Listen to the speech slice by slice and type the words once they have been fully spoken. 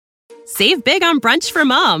Save big on brunch for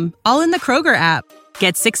mom, all in the Kroger app.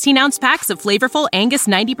 Get 16-ounce packs of flavorful Angus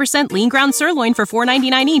 90% lean ground sirloin for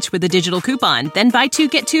 $4.99 each with a digital coupon. Then buy 2,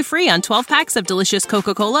 get 2 free on 12 packs of delicious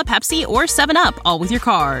Coca-Cola, Pepsi, or 7-Up, all with your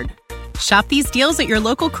card. Shop these deals at your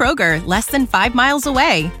local Kroger, less than 5 miles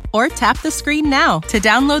away. Or tap the screen now to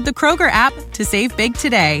download the Kroger app to save big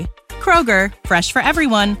today. Kroger, fresh for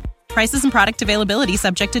everyone. Prices and product availability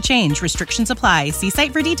subject to change. Restrictions apply. See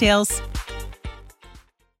site for details.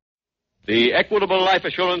 The Equitable Life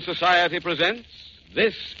Assurance Society presents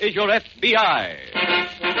This Is Your FBI.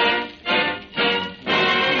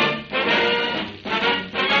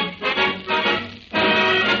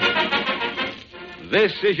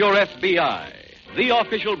 This is Your FBI, the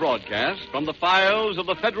official broadcast from the files of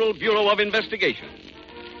the Federal Bureau of Investigation.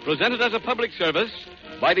 Presented as a public service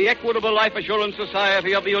by the Equitable Life Assurance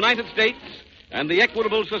Society of the United States and the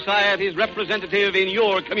Equitable Society's representative in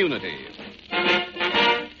your community.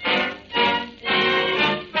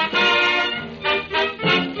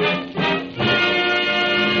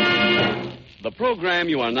 The program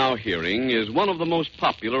you are now hearing is one of the most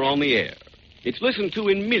popular on the air. It's listened to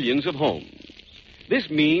in millions of homes. This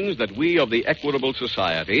means that we of the Equitable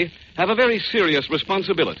Society have a very serious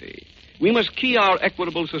responsibility. We must key our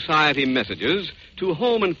Equitable Society messages to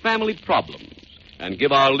home and family problems and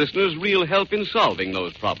give our listeners real help in solving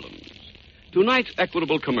those problems. Tonight's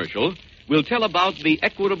Equitable commercial will tell about the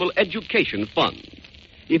Equitable Education Fund.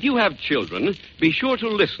 If you have children, be sure to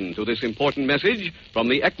listen to this important message from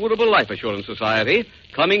the Equitable Life Assurance Society,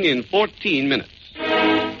 coming in 14 minutes.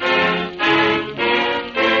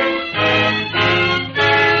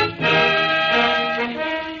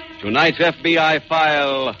 Tonight's FBI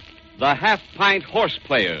file, The Half-Pint Horse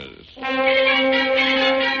Players.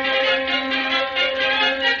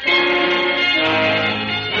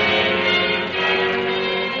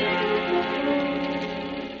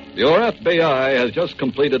 Your FBI has just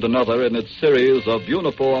completed another in its series of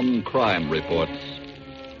uniform crime reports.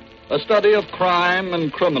 A study of crime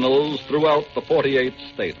and criminals throughout the 48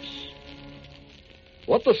 states.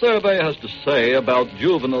 What the survey has to say about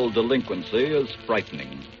juvenile delinquency is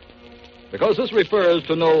frightening, because this refers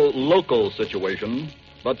to no local situation,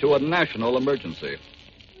 but to a national emergency.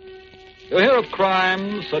 You hear of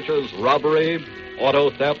crimes such as robbery,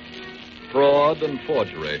 auto theft, fraud, and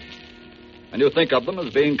forgery, and you think of them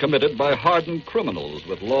as being committed by hardened criminals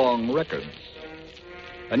with long records.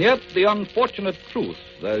 And yet, the unfortunate truth,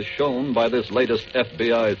 as shown by this latest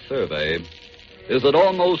FBI survey, is that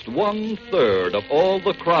almost 1/3 of all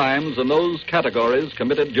the crimes in those categories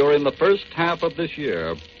committed during the first half of this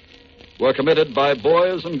year were committed by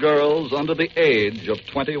boys and girls under the age of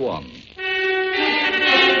 21.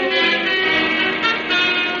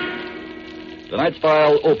 Tonight's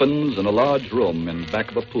file opens in a large room in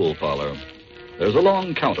back of a pool parlor. There's a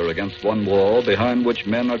long counter against one wall behind which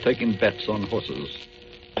men are taking bets on horses.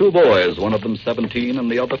 2 boys, one of them 17 and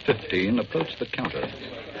the other 15, approach the counter.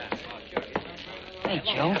 Hey,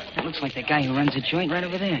 Joe, that looks like the guy who runs the joint right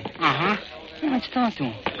over there. Uh-huh. Yeah, let's talk to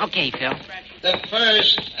him. Okay, Phil. The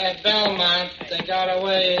first at Belmont, they got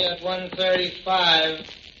away at 1:35.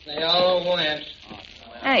 They all went.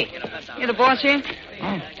 Hey, you the boss here?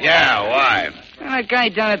 Oh. Yeah, why? Well, that guy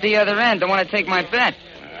down at the other end don't want to take my bet.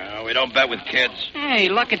 We don't bet with kids. Hey,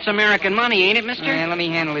 look, it's American money, ain't it, mister? Yeah, let me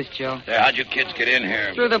handle this, Joe. Say, how'd you kids get in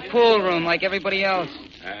here? Through the pool room, like everybody else.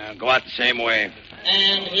 Go out the same way.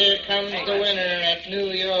 And here comes the winner at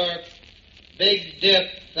New York. Big Dip,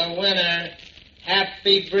 the winner.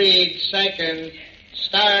 Happy Breed, second.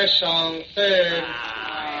 Star Song, third.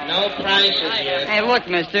 No prizes yet. Hey, look,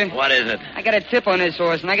 mister. What is it? I got a tip on this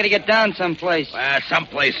horse, and I got to get down someplace.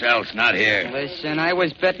 Someplace else, not here. Listen, I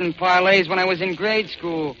was betting parlays when I was in grade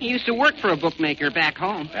school. He used to work for a bookmaker back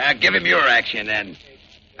home. Give him your action, then.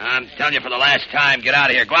 I'm telling you for the last time, get out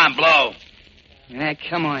of here. Go on, blow.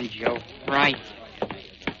 Come on, Joe. Right.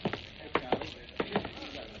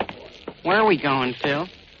 Where are we going, Phil?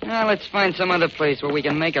 Now, let's find some other place where we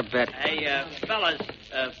can make a bet. Hey, fellas,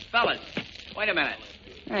 wait a minute.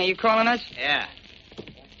 Hey, you calling us? Yeah.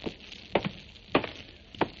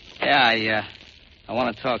 Yeah, I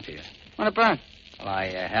want to talk to you. What about? Well, I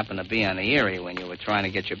happened to be on the Erie when you were trying to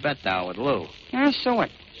get your bet down with Lou. Yeah, so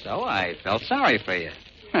what? So I felt sorry for you.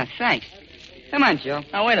 Thanks. Come on, Joe.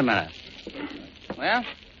 Now, wait a minute. Well,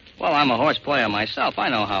 I'm a horse player myself. I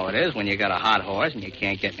know how it is when you got a hot horse and you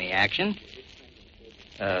can't get any action.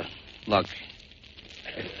 Look,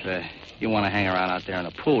 if you want to hang around out there in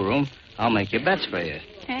the pool room, I'll make your bets for you.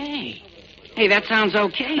 Hey, that sounds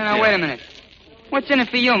okay. Now, wait a minute. What's in it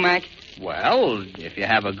for you, Mac? Well, if you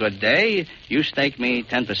have a good day, you stake me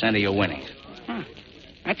 10% of your winnings.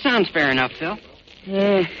 That sounds fair enough, Phil.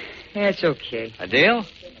 Yeah, Yeah, it's okay. A deal?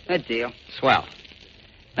 A deal. Swell.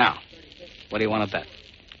 Now, what do you want to bet?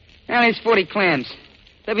 Now, there's 40 clams.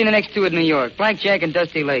 They'll be the next two at New York. Blackjack and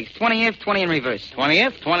Dusty Legs. 20 if, 20 in reverse. 20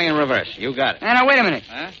 if, 20 in reverse. You got it. Now, wait a minute.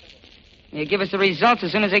 Huh? You give us the results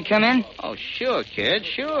as soon as they come in? Oh, sure, kid,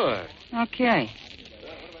 sure. Okay.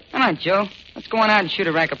 Come on, Joe. Let's go on out and shoot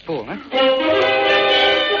a rack of pool, huh?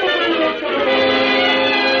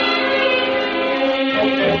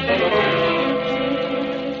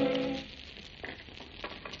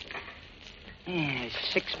 Yeah,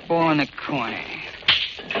 6 ball in the corner.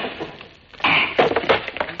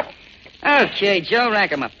 Okay, Joe,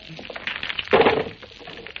 rack 'em up.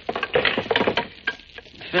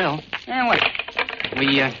 Phil, Yeah, what?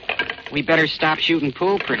 we better stop shooting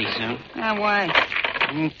pool pretty soon. Why?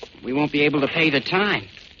 We won't be able to pay the time.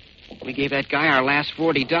 We gave that guy our last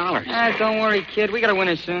 $40. Don't worry, kid. We got a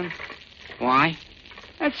winner soon. Why?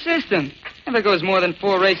 That system. Never goes more than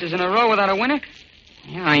 4 races in a row without a winner.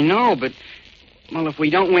 Yeah, I know, but, well, if we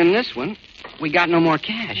don't win this one, we got no more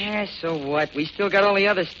cash. Yeah, so what? We still got all the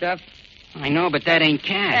other stuff. I know, but that ain't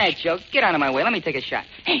cash. Hey, Joe, get out of my way. Let me take a shot.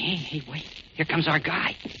 Hey, wait. Here comes our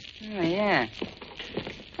guy. Oh, yeah.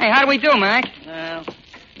 Hey, how do we do, Mac? Well,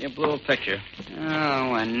 you blew a picture.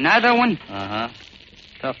 Oh, another one? Uh-huh.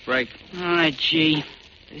 Tough break. Ah, gee.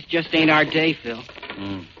 This just ain't our day, Phil.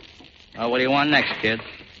 Well, what do you want next, kid?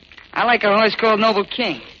 I like a horse called Noble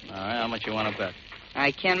King. All right, how much you want to bet?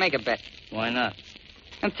 I can't make a bet. Why not?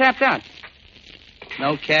 I'm tapped out.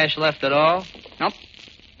 No cash left at all? Nope.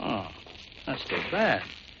 Oh, that's too bad.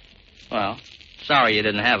 Well, sorry you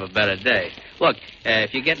didn't have a better day. Look,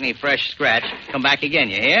 if you get any fresh scratch, come back again,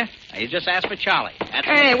 you hear? Now, you just ask for Charlie. That's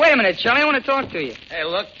Hey, me. wait a minute, Charlie. I want to talk to you. Hey,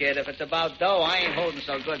 look, kid, if it's about dough, I ain't holding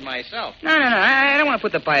so good myself. No. I don't want to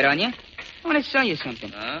put the bite on you. I want to sell you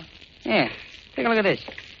something. Huh? Yeah. Take a look at this.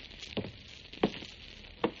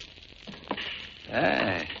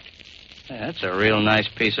 Hey, that's a real nice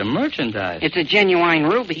piece of merchandise. It's a genuine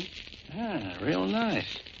ruby. Real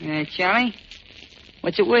nice. Charlie,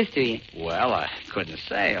 what's it worth to you? Well, I couldn't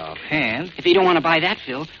say offhand. If you don't want to buy that,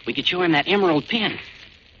 Phil, we could show him that emerald pin.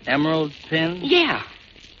 Emerald pin? Yeah.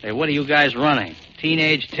 Hey, what are you guys running?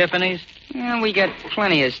 Teenage Tiffany's? Yeah, we got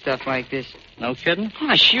plenty of stuff like this. No kidding?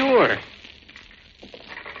 Oh, sure.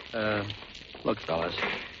 Look, fellas,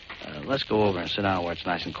 let's go over and sit down where it's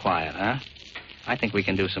nice and quiet, huh? I think we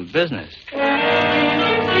can do some business.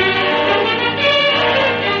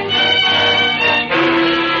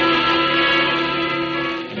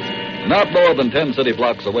 Not more than 10 city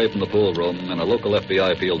blocks away from the pool room in a local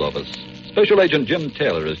FBI field office, Special Agent Jim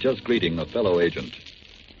Taylor is just greeting a fellow agent.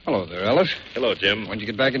 Hello there, Ellis. Hello, Jim. When'd you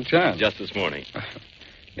get back in town? Just this morning.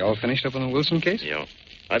 You all finished up on the Wilson case? Yeah.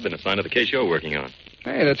 I've been assigned to the case you're working on.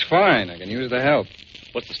 Hey, that's fine. I can use the help.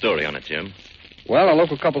 What's the story on it, Jim? Well, a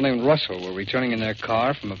local couple named Russell were returning in their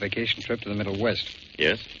car from a vacation trip to the Middle West.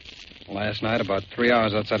 Yes? Last night, about 3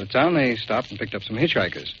 hours outside of town, they stopped and picked up some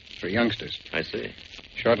hitchhikers, 3 youngsters. I see.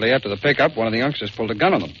 Shortly after the pickup, one of the youngsters pulled a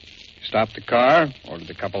gun on them. Stopped the car, ordered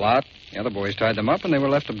the couple out. The other boys tied them up, and they were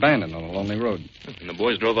left abandoned on a lonely road. And the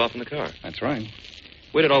boys drove off in the car. That's right.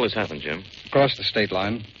 Where did all this happen, Jim? Across the state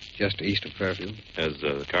line, just east of Fairfield. Has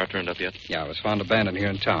the car turned up yet? Yeah, it was found abandoned here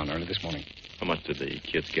in town early this morning. How much did the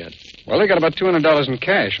kids get? Well, they got about $200 in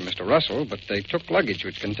cash from Mr. Russell, but they took luggage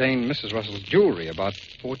which contained Mrs. Russell's jewelry, about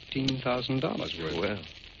 $14,000 worth. Well,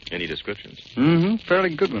 any descriptions? Mm-hmm.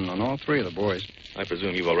 Fairly good one on all 3 of the boys. I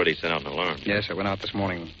presume you've already sent out an alarm. Yes, I went out this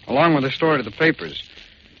morning, along with the story to the papers.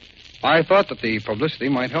 I thought that the publicity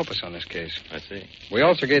might help us on this case. I see. We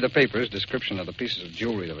also gave the papers description of the pieces of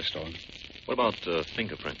jewelry that were stolen. What about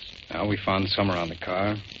fingerprints? Now, we found some around the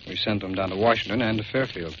car. We sent them down to Washington and to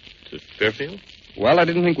Fairfield. To Fairfield? Well, I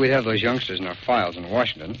didn't think we'd have those youngsters in our files in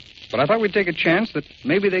Washington, but I thought we'd take a chance that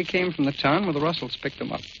maybe they came from the town where the Russells picked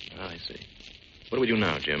them up. I see. What do we do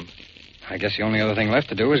now, Jim? I guess the only other thing left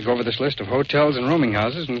to do is go over this list of hotels and rooming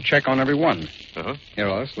houses and check on every one. Uh-huh. Here,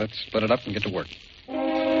 Ellis, let's split it up and get to work.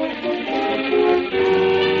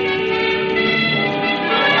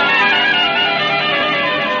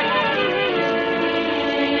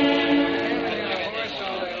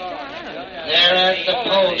 They're at the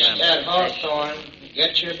post at Hawthorne.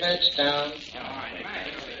 Get your bets down.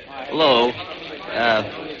 Lou,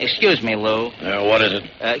 excuse me, Lou. What is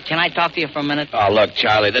it? Can I talk to you for a minute? Oh, look,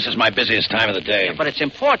 Charlie, this is my busiest time of the day. Yeah, but it's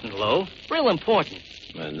important, Lou. Real important.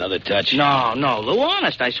 Another touch? No, Lou,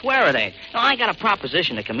 honest, I swear it ain't. No, I got a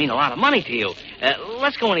proposition that can mean a lot of money to you.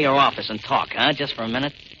 Let's go into your office and talk, huh? Just for a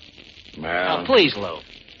minute. Well... Please, Lou.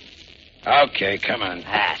 Okay, come on.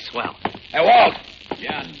 Ah, swell. Hey, Walt.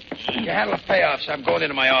 Yeah? You handle the payoffs. I'm going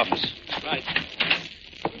into my office. Right.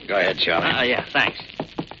 Go ahead, Charlie. Yeah, thanks.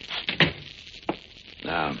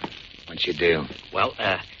 What's your deal? Well,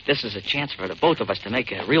 this is a chance for the both of us to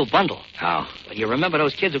make a real bundle. How? Well, you remember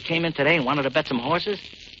those kids who came in today and wanted to bet some horses?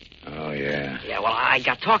 Oh, yeah. Yeah, well, I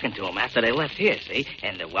got talking to them after they left here, see?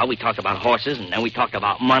 And, we talked about horses, and then we talked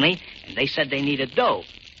about money, and they said they needed dough.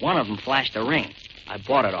 One of them flashed a ring. I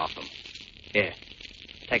bought it off them. Here,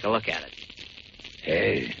 take a look at it.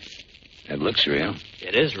 Hey, that looks real.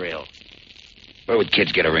 It is real. Where would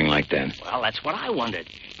kids get a ring like that? Well, that's what I wondered.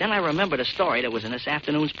 Then I remembered a story that was in this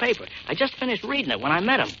afternoon's paper. I just finished reading it when I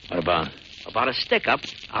met him. What about? About a stick-up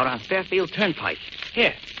out on Fairfield Turnpike.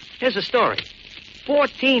 Here's the story.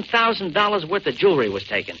 $14,000 worth of jewelry was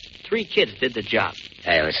taken. 3 kids did the job.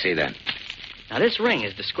 Hey, let's see that. Now, this ring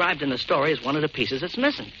is described in the story as one of the pieces that's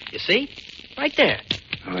missing. You see? Right there.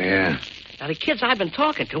 Oh, yeah. Now, the kids I've been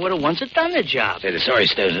talking to are the ones that done the job. Say, the story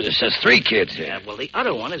says 3 kids here. Yeah, well, the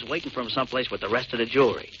other one is waiting for him someplace with the rest of the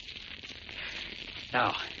jewelry.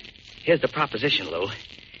 Now, here's the proposition, Lou.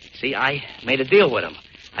 See, I made a deal with them.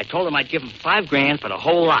 I told them I'd give them $5,000 for the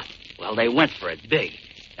whole lot. Well, they went for it big.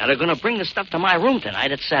 Now, they're going to bring the stuff to my room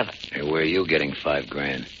tonight at 7. Hey, where are you getting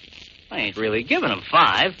 $5,000? I ain't really giving them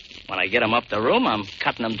 5. When I get them up the room, I'm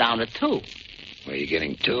cutting them down to 2. Where are you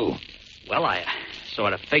getting 2? Well, I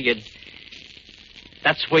sort of figured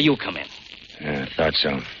that's where you come in. Yeah, I thought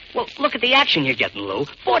so. Well, look at the action you're getting, Lou.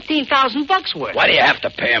 $14,000 worth. Why do you have to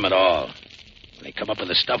pay them at all? When they come up with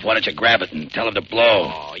the stuff, why don't you grab it and tell them to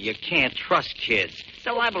blow? Oh, you can't trust kids.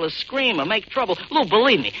 They're liable to scream or make trouble. Lou,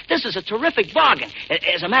 believe me, this is a terrific bargain.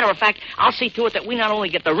 As a matter of fact, I'll see to it that we not only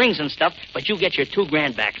get the rings and stuff, but you get your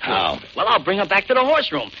 $2,000 back, too. How? Well, I'll bring them back to the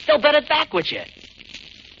horse room. They'll bet it back with you.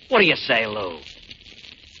 What do you say, Lou?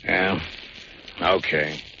 Yeah,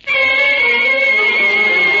 okay.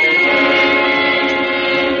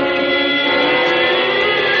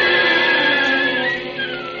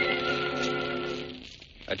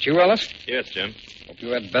 That you, Ellis? Yes, Jim. Hope you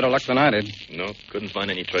had better luck than I did. No, couldn't find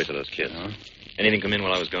any trace of those kids. No. Anything come in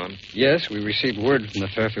while I was gone? Yes, we received word from the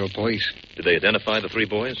Fairfield police. Did they identify the 3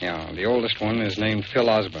 boys? Yeah, the oldest one is named Phil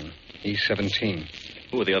Osborne. He's 17.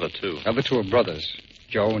 Who are the other 2? The other 2 are brothers,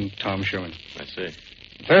 Joe and Tom Sherman. I see.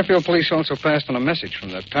 The Fairfield police also passed on a message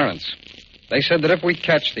from their parents. They said that if we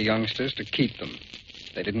catch the youngsters, to keep them.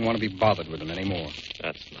 They didn't want to be bothered with them anymore.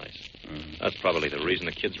 That's nice. That's probably the reason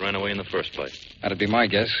the kids ran away in the first place. That'd be my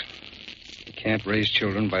guess. You can't raise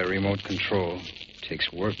children by remote control. It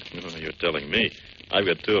takes work. Oh, you're telling me. I've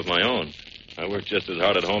got 2 of my own. I work just as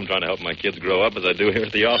hard at home trying to help my kids grow up as I do here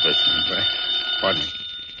at the office. Okay. Pardon me.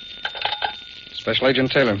 Special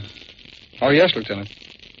Agent Taylor. Oh, yes, Lieutenant.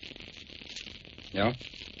 Yeah?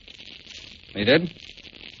 He did?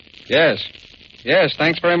 Yes. Yes,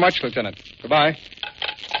 thanks very much, Lieutenant. Goodbye.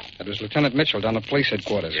 That was Lieutenant Mitchell down at police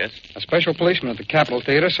headquarters. Yes? A special policeman at the Capitol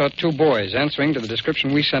Theater saw 2 boys answering to the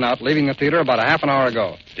description we sent out, leaving the theater about a half an hour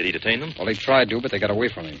ago. Did he detain them? Well, he tried to, but they got away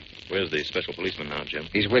from him. Where's the special policeman now, Jim?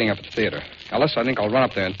 He's waiting up at the theater. Ellis, I think I'll run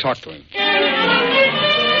up there and talk to him.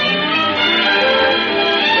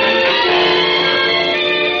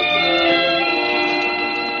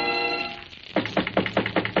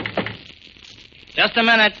 Just a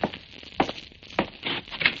minute.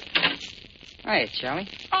 Hiya, Charlie.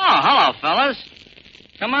 Oh, hello, fellas.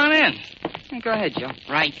 Come on in. Go ahead, Joe.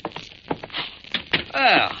 Right.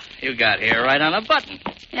 Well, you got here right on a button.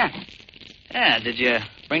 Yeah. Yeah, did you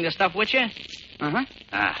bring the stuff with you? Uh-huh.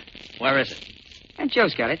 Ah, where is it? And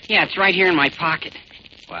Joe's got it. Yeah, it's right here in my pocket.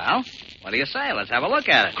 Well, what do you say? Let's have a look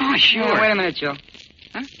at it. Oh, sure. Oh, wait a minute, Joe.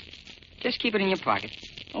 Huh? Just keep it in your pocket.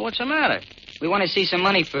 Well, what's the matter? We want to see some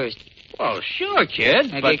money first. Well, sure,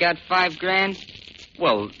 kid, Have but... you got $5,000?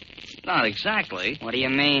 Well, not exactly. What do you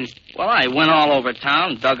mean? Well, I went all over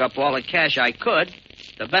town, dug up all the cash I could.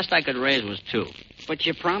 The best I could raise was 2. But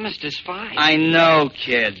you promised us 5. I know,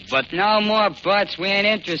 kid, but... No more buts. We ain't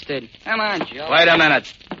interested. Come on, Joe. Wait a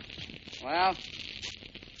minute. Well?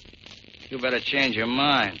 You better change your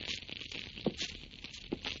mind.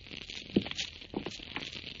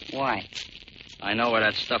 Why? I know where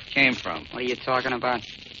that stuff came from. What are you talking about?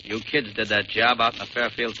 You kids did that job out in the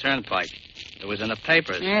Fairfield Turnpike. It was in the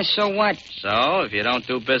papers. Yeah, so what? So, if you don't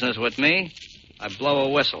do business with me, I blow a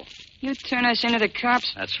whistle. You turn us into the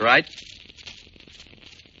cops? That's right.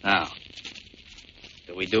 Now,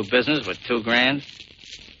 do we do business with $2,000?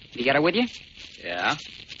 You got it with you? Yeah.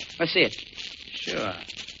 Let's see it. Sure.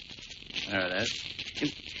 There it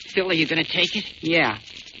is. Phil, are you going to take it? Yeah.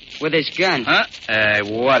 With his gun. Huh? Hey,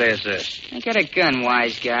 what is this? I got a gun,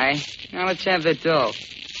 wise guy. Now let's have the dough.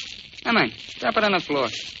 Come on. Drop it on the floor.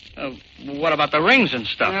 What about the rings and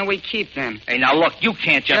stuff? We keep them. Hey, now look, you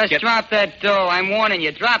can't just get... drop that dough. I'm warning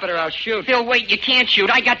you. Drop it or I'll shoot. Phil, wait, you can't shoot.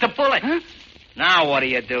 I got the bullet. Huh? Now what do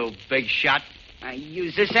you do, big shot? I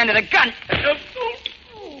use this end of the gun.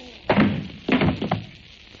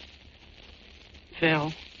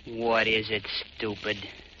 Phil, What is it, stupid?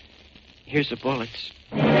 here's the bullets.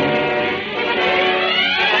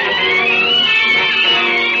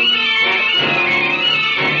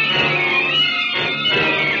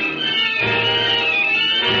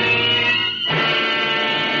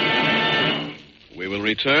 We will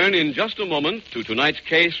return in just a moment to tonight's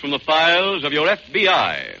case from the files of your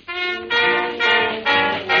FBI.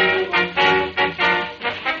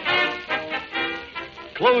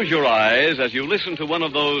 Close your eyes as you listen to one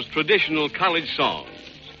of those traditional college songs.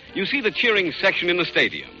 You see the cheering section in the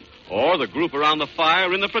stadium, or the group around the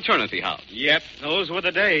fire in the fraternity house. Yep, those were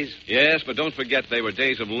the days. Yes, but don't forget they were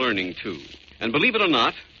days of learning, too. And believe it or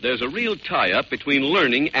not, there's a real tie-up between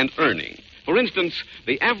learning and earning. For instance,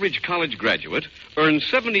 the average college graduate earns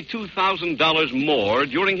 $72,000 more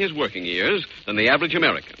during his working years than the average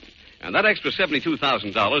American. And that extra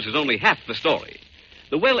 $72,000 is only half the story.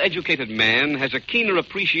 The well-educated man has a keener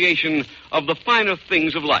appreciation of the finer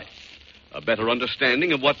things of life, a better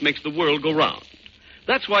understanding of what makes the world go round.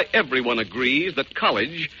 That's why everyone agrees that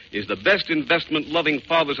college is the best investment loving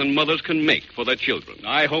fathers and mothers can make for their children.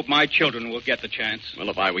 I hope my children will get the chance. Well,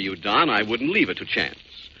 if I were you, Don, I wouldn't leave it to chance.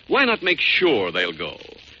 Why not make sure they'll go?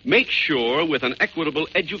 Make sure with an Equitable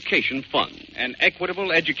Education Fund. An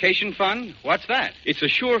Equitable Education Fund? What's that? It's a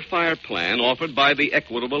surefire plan offered by the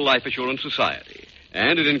Equitable Life Assurance Society.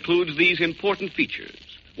 And it includes these important features.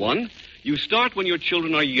 1, you start when your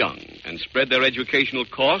children are young and spread their educational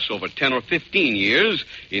costs over 10 or 15 years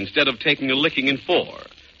instead of taking a licking in 4.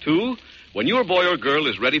 2, when your boy or girl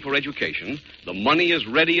is ready for education, the money is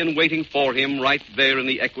ready and waiting for him right there in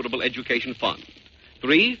the Equitable Education Fund.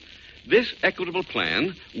 3, this Equitable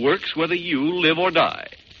plan works whether you live or die.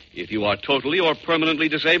 If you are totally or permanently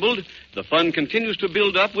disabled, the fund continues to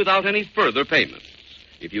build up without any further payments.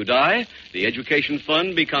 If you die, the education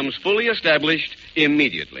fund becomes fully established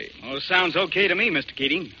immediately. Oh, sounds okay to me, Mr.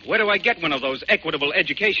 Keating. Where do I get one of those Equitable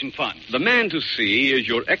Education Funds? The man to see is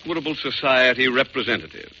your Equitable Society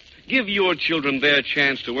representative. Give your children their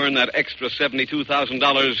chance to earn that extra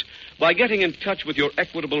 $72,000 by getting in touch with your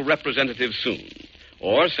Equitable representative soon.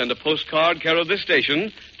 Or send a postcard care of this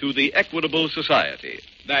station to the Equitable Society.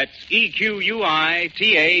 That's Equitable.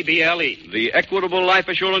 The Equitable Life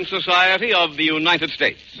Assurance Society of the United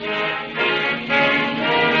States.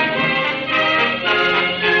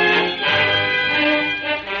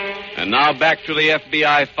 And now back to the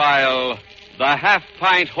FBI file, the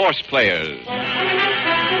Half-Pint Horse Players.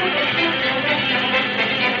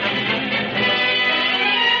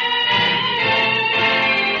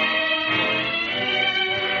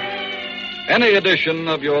 Any edition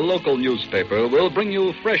of your local newspaper will bring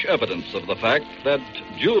you fresh evidence of the fact that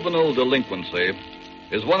juvenile delinquency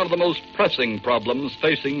is one of the most pressing problems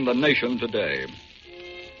facing the nation today.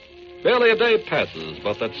 Barely a day passes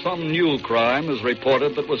but that some new crime is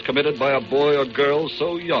reported that was committed by a boy or girl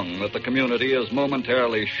so young that the community is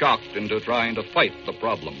momentarily shocked into trying to fight the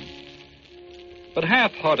problem. But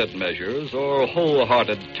half-hearted measures or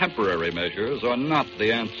wholehearted temporary measures are not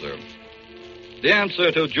the answer. The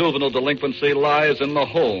answer to juvenile delinquency lies in the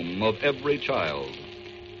home of every child,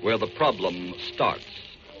 where the problem starts.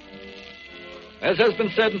 As has been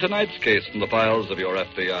said in tonight's case from the files of your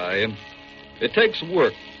FBI, it takes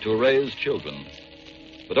work to raise children.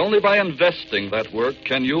 But only by investing that work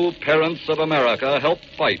can you, parents of America, help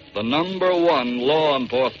fight the number one law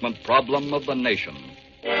enforcement problem of the nation.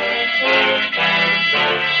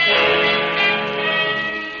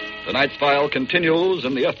 Tonight's file continues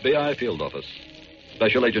in the FBI field office.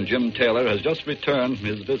 Special Agent Jim Taylor has just returned from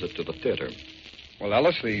his visit to the theater. Well,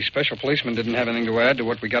 Ellis, the special policeman didn't have anything to add to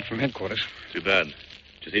what we got from headquarters. Too bad. Did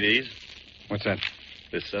you see these? What's that?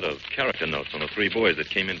 This set of character notes on the 3 boys that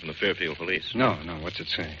came in from the Fairfield police. No. What's it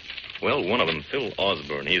say? Well, one of them, Phil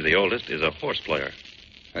Osborne, he's the oldest, is a horse player.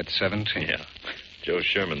 At 17? Yeah. Joe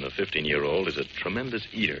Sherman, the 15-year-old, is a tremendous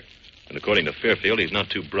eater. And according to Fairfield, he's not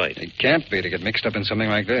too bright. He can't be to get mixed up in something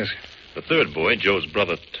like this. The 3rd boy, Joe's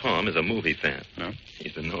brother Tom, is a movie fan. No?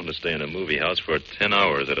 He's been known to stay in a movie house for 10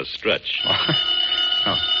 hours at a stretch.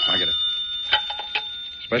 Oh, I get it.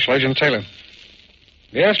 Special Agent Taylor.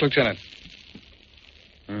 Yes, Lieutenant.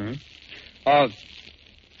 Mm-hmm.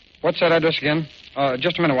 What's that address again?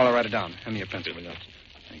 Just a minute while I write it down. Hand me your pencil, will you?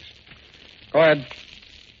 Thanks. Go ahead.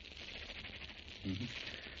 Mm-hmm.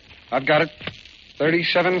 I've got it.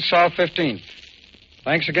 37 South 15th.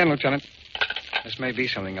 Thanks again, Lieutenant. This may be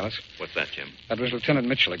something, Ellis. What's that, Jim? That was Lieutenant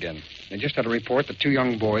Mitchell again. They just had a report that 2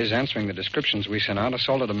 young boys answering the descriptions we sent out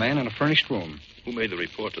assaulted a man in a furnished room. Who made the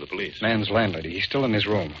report to the police? Man's landlady. He's still in his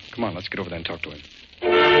room. Come on, let's get over there and talk to him.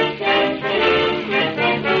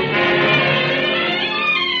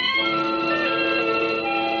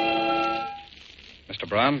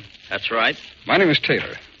 Brown. That's right. My name is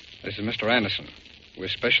Taylor. This is Mr. Anderson. We're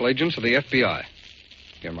special agents of the FBI.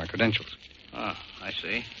 Here are my credentials. Oh, I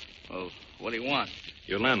see. Well, what do you want?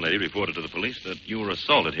 Your landlady reported to the police that you were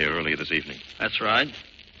assaulted here earlier this evening. That's right.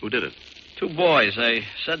 Who did it? 2 boys. They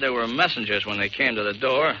said they were messengers when they came to the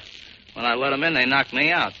door. When I let them in, they knocked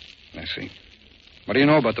me out. I see. What do you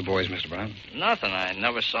know about the boys, Mr. Brown? Nothing. I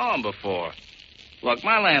never saw them before. Look,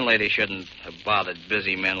 my landlady shouldn't have bothered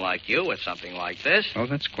busy men like you with something like this. Oh,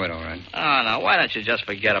 that's quite all right. Oh, now, why don't you just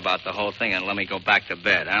forget about the whole thing and let me go back to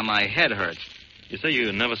bed? My head hurts. You say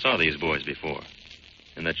you never saw these boys before,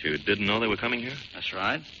 and that you didn't know they were coming here? That's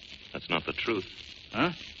right. That's not the truth.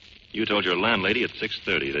 Huh? You told your landlady at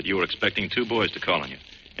 6:30 that you were expecting 2 boys to call on you,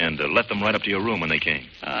 and let them right up to your room when they came.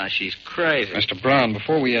 She's crazy. Mr. Brown,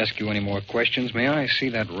 before we ask you any more questions, may I see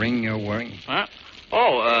that ring you're wearing? Huh?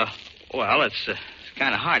 Oh, well, it's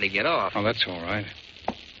kind of hard to get off. Oh, that's all right.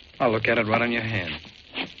 I'll look at it right on your hand.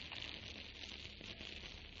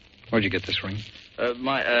 Where'd you get this ring?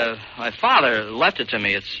 My father left it to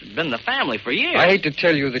me. It's been the family for years. I hate to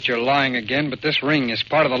tell you that you're lying again, but this ring is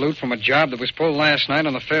part of the loot from a job that was pulled last night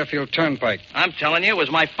on the Fairfield Turnpike. I'm telling you, it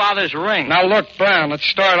was my father's ring. Now, look, Brown, let's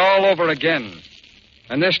start all over again.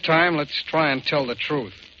 And this time, let's try and tell the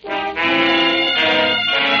truth.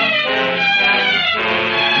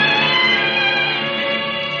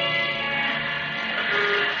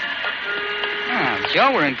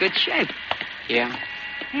 Joe, we're in good shape. Yeah.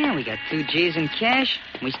 Yeah, we got 2 G's in cash,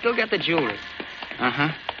 and we still got the jewelry. Uh-huh.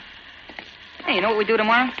 Hey, you know what we do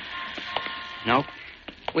tomorrow? Nope.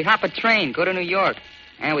 We hop a train, go to New York.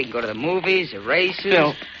 And we can go to the movies, the races.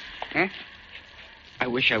 Bill. Huh? I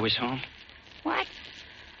wish I was home. What?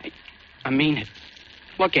 I mean it.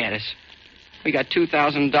 Look at us. We got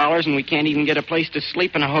 $2,000 and we can't even get a place to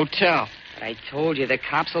sleep in a hotel. But I told you, the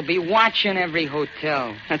cops will be watching every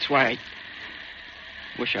hotel. That's why I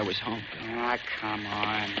wish I was home, Bill. Oh, come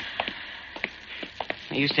on.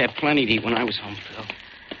 I used to have plenty to eat when I was home, Phil.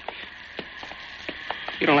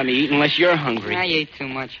 You don't let me eat unless you're hungry. I ate too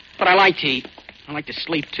much. But I like to eat. I like to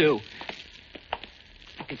sleep, too.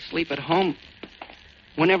 I could sleep at home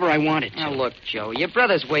whenever I wanted to. Now, look, Joe, your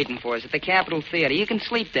brother's waiting for us at the Capitol Theater. You can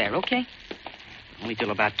sleep there, okay? Only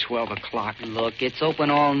till about 12 o'clock. Look, it's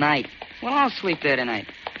open all night. Well, I'll sleep there tonight.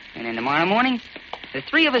 And then tomorrow morning, the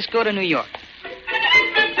 3 of us go to New York.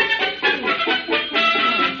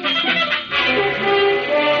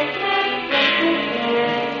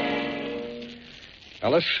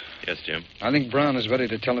 Ellis? Yes, Jim? I think Brown is ready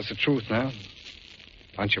to tell us the truth now.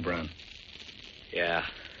 Aren't you, Brown? Yeah.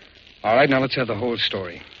 All right, now let's have the whole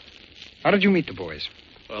story. How did you meet the boys?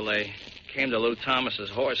 Well, they came to Lou Thomas's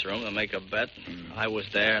horse room to make a bet. I was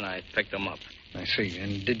there, and I picked them up. I see.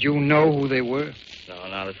 And did you know who they were? No,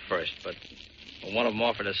 not at first, but when one of them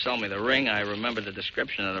offered to sell me the ring, I remembered the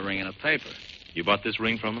description of the ring in a paper. You bought this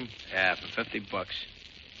ring from them? Yeah, for $50.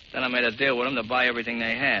 Then I made a deal with them to buy everything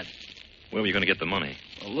they had. Where were you going to get the money?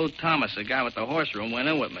 Well, Lou Thomas, the guy with the horse room, went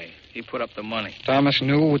in with me. He put up the money. Thomas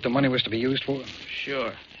knew what the money was to be used for?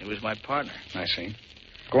 Sure. He was my partner. I see.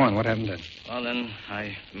 Go on. What happened then? Well, then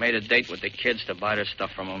I made a date with the kids to buy their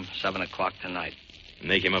stuff from them 7 o'clock tonight. And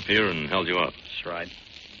they came up here and held you up? That's right.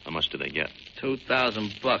 How much did they get?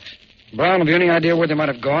 $2,000. Brown, have you any idea where they might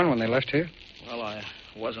have gone when they left here? Well, I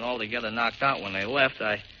wasn't altogether knocked out when they left.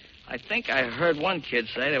 I think I heard one kid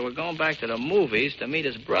say they were going back to the movies to meet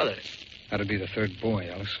his brother. That'd be the 3rd boy,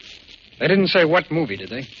 Ellis. They didn't say what movie, did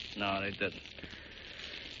they? No, they didn't.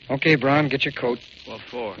 Okay, Brown, get your coat. What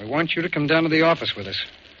for? We want you to come down to the office with us.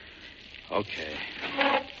 Okay.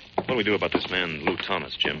 What do we do about this man, Lou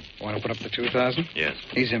Thomas, Jim? Want to put up the $2,000? Yes.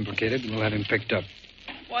 He's implicated, and we'll have him picked up.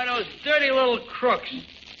 Why, those dirty little crooks.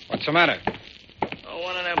 What's the matter? Oh,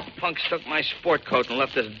 one of them punks took my sport coat and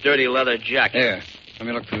left this dirty leather jacket. Here, let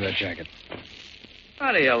me look through that jacket.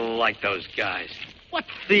 How do you like those guys? What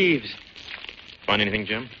thieves? Find anything,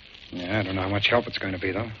 Jim? Yeah, I don't know how much help it's going to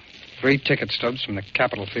be, though. 3 ticket stubs from the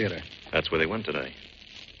Capitol Theater. That's where they went today.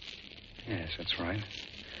 Yes, that's right.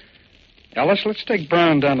 Ellis, let's take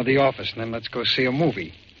Brown down to the office, and then let's go see a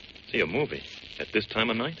movie. See a movie? At this time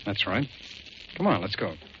of night? That's right. Come on, let's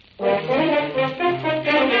go. Here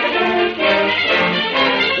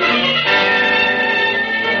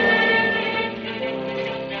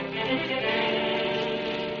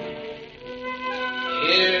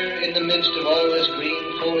in the midst of all this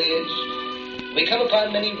green foliage, we come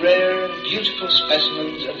upon many rare and beautiful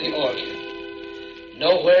specimens of the orchid.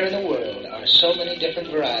 Nowhere in the world are so many different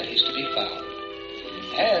varieties to be found.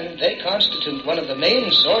 And they constitute one of the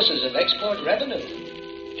main sources of export revenue.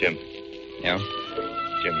 Jim. Yeah?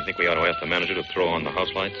 Jim, you think we ought to ask the manager to throw on the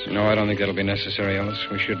house lights? No, I don't think that'll be necessary, Ellis.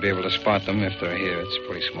 We should be able to spot them if they're here. It's a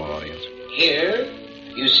pretty small audience. Here,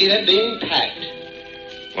 you see them being packed.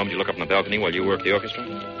 Why don't you look up in the balcony while you work the orchestra?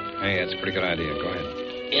 Hey, that's a pretty good idea. Go ahead.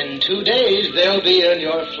 In 2 days, they'll be in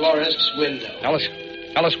your florist's window.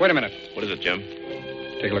 Ellis, wait a minute. What is it, Jim?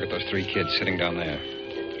 Take a look at those 3 kids sitting down there.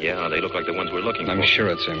 Yeah, they look like the ones we're looking for. I'm sure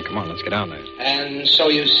it's him. Come on, let's get down there. And so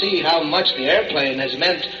you see how much the airplane has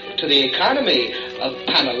meant to the economy of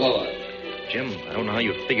Panaloa. Jim, I don't know how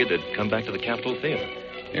you figured they'd come back to the Capitol Theater.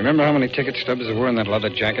 You remember how many ticket stubs there were in that leather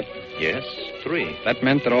jacket? Yes, 3. That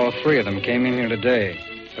meant that all 3 of them came in here today.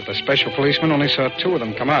 But the special policeman only saw 2 of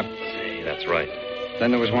them come out. Say, that's right. Then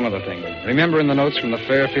there was one other thing. Remember in the notes from the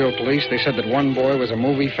Fairfield police, they said that one boy was a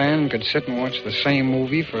movie fan and could sit and watch the same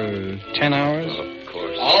movie for 10 hours? Of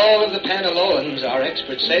course. All of the Panaloans are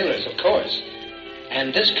expert sailors, of course.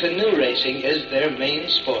 And this canoe racing is their main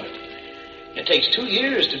sport. It takes 2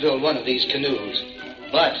 years to build one of these canoes.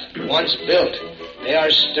 But once built, they are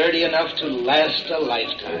sturdy enough to last a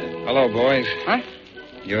lifetime. Hello, boys. Huh?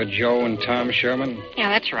 You're Joe and Tom Sherman? Yeah,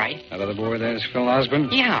 that's right. That other boy there's Phil Osborne?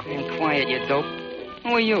 Yeah. And quiet, you dope.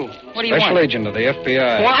 Who are you? What do you want? Special agent of the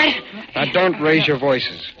FBI. What? Now, don't raise your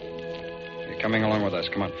voices. You're coming along with us.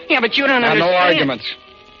 Come on. Yeah, but you don't now, understand. no arguments.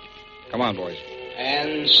 Come on, boys.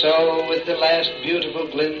 And so, with the last beautiful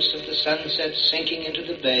glimpse of the sunset sinking into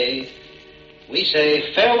the bay, we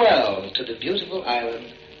say farewell to the beautiful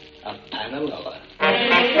island of Panaloa.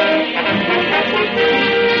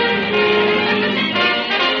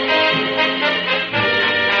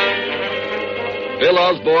 Bill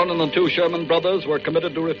Osborne and the 2 Sherman brothers were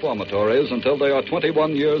committed to reformatories until they are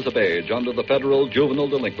 21 years of age under the Federal Juvenile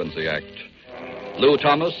Delinquency Act. Lou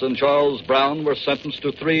Thomas and Charles Brown were sentenced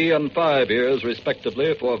to 3 and 5 years,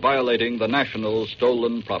 respectively, for violating the National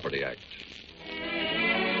Stolen Property Act.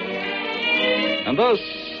 And thus,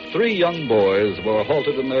 3 young boys were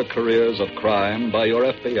halted in their careers of crime by your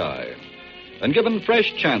FBI and given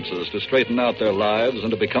fresh chances to straighten out their lives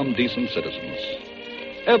and to become decent citizens.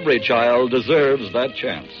 Every child deserves that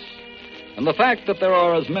chance. And the fact that there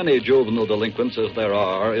are as many juvenile delinquents as there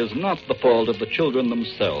are is not the fault of the children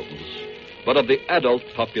themselves, but of the adult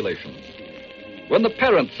population. When the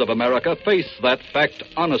parents of America face that fact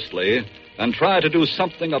honestly and try to do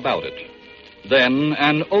something about it, then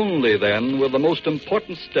and only then will the most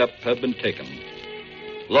important step have been taken.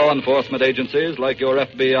 Law enforcement agencies like your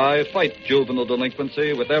FBI fight juvenile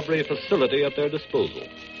delinquency with every facility at their disposal.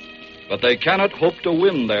 But they cannot hope to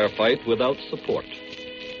win their fight without support.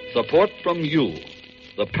 Support from you,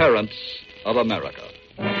 the parents of America.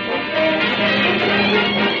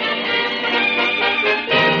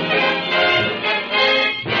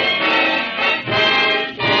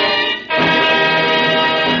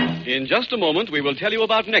 In just a moment, we will tell you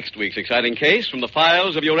about next week's exciting case from the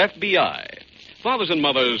files of your FBI. Fathers and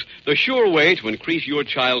mothers, the sure way to increase your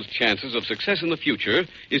child's chances of success in the future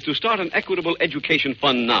is to start an equitable education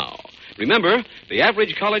fund now. Remember, the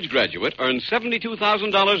average college graduate earns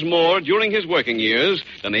 $72,000 more during his working years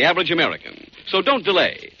than the average American. So don't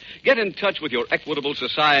delay. Get in touch with your Equitable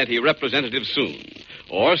Society representative soon.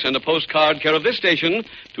 Or send a postcard care of this station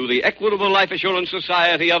to the Equitable Life Assurance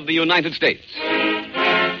Society of the United States.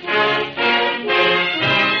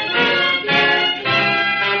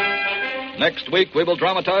 Next week, we will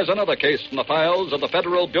dramatize another case from the files of the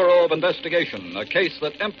Federal Bureau of Investigation, a case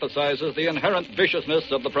that emphasizes the inherent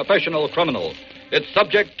viciousness of the professional criminal. Its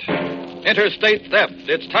subject, interstate theft.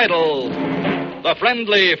 Its title, The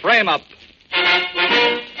Friendly Frame-Up.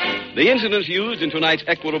 The incidents used in tonight's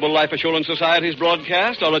Equitable Life Assurance Society's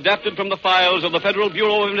broadcast are adapted from the files of the Federal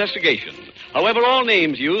Bureau of Investigation. However, all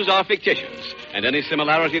names used are fictitious, and any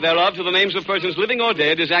similarity thereof to the names of persons living or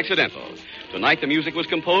dead is accidental. Tonight, the music was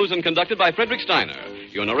composed and conducted by Frederick Steiner.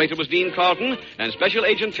 Your narrator was Dean Carlton, and Special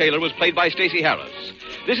Agent Taylor was played by Stacey Harris.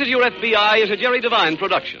 This Is Your FBI is a Jerry Devine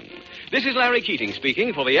production. This is Larry Keating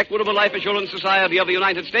speaking for the Equitable Life Assurance Society of the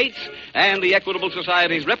United States and the Equitable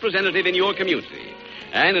Society's representative in your community.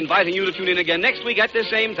 And inviting you to tune in again next week at this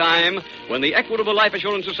same time when the Equitable Life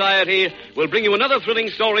Assurance Society will bring you another thrilling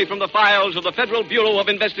story from the files of the Federal Bureau of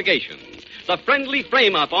Investigation. The Friendly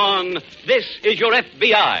Frame-Up on This Is Your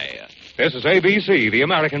FBI. This is ABC, the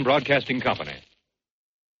American Broadcasting Company.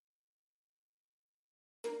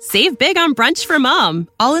 Save big on brunch for mom,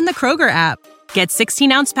 all in the Kroger app. Get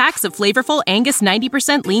 16-ounce packs of flavorful Angus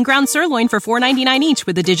 90% lean ground sirloin for $4.99 each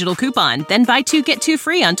with a digital coupon. Then buy 2, get 2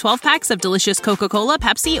 free on 12 packs of delicious Coca-Cola,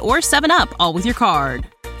 Pepsi, or 7-Up, all with your card.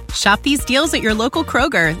 Shop these deals at your local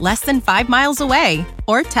Kroger, less than 5 miles away.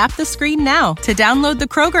 Or tap the screen now to download the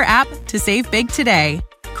Kroger app to save big today.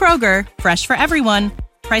 Kroger, fresh for everyone.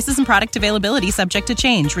 Prices and product availability subject to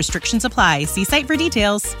change. Restrictions apply. See site for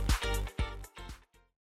details.